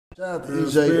Shout out to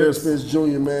EJ, Errol Spence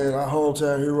Jr, man, our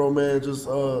hometown hero, man, just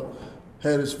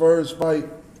had his first fight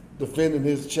defending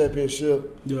his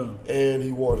championship. Yeah. And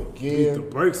he won again. Beat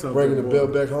the brakes up, bringing the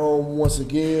belt back home once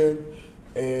again.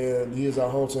 And he is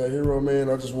our hometown hero, man.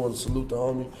 I just want to salute the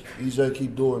homie. EJ,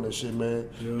 keep doing that shit, man.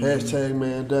 Yeah, hashtag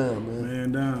man down, man.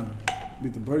 Man down.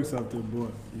 Beat the brakes out there, boy.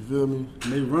 You feel me?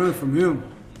 And they run from him.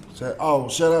 Oh,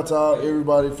 shout out to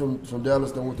everybody from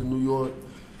Dallas that went to New York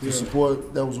to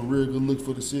support. That was a real good look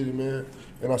for the city, man.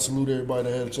 And I salute everybody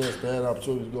that had a chance to have the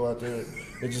opportunity to go out there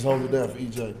and just hold it down for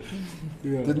EJ.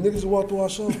 Yeah. Did the niggas walk through our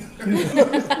show?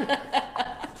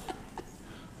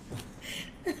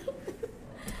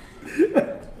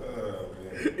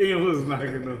 Ian was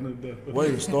knocking on the door.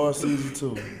 Wait, start season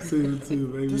 2. Season 2,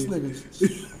 baby. This nigga's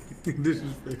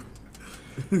disrespectful.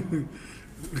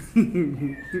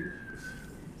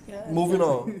 Moving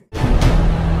on.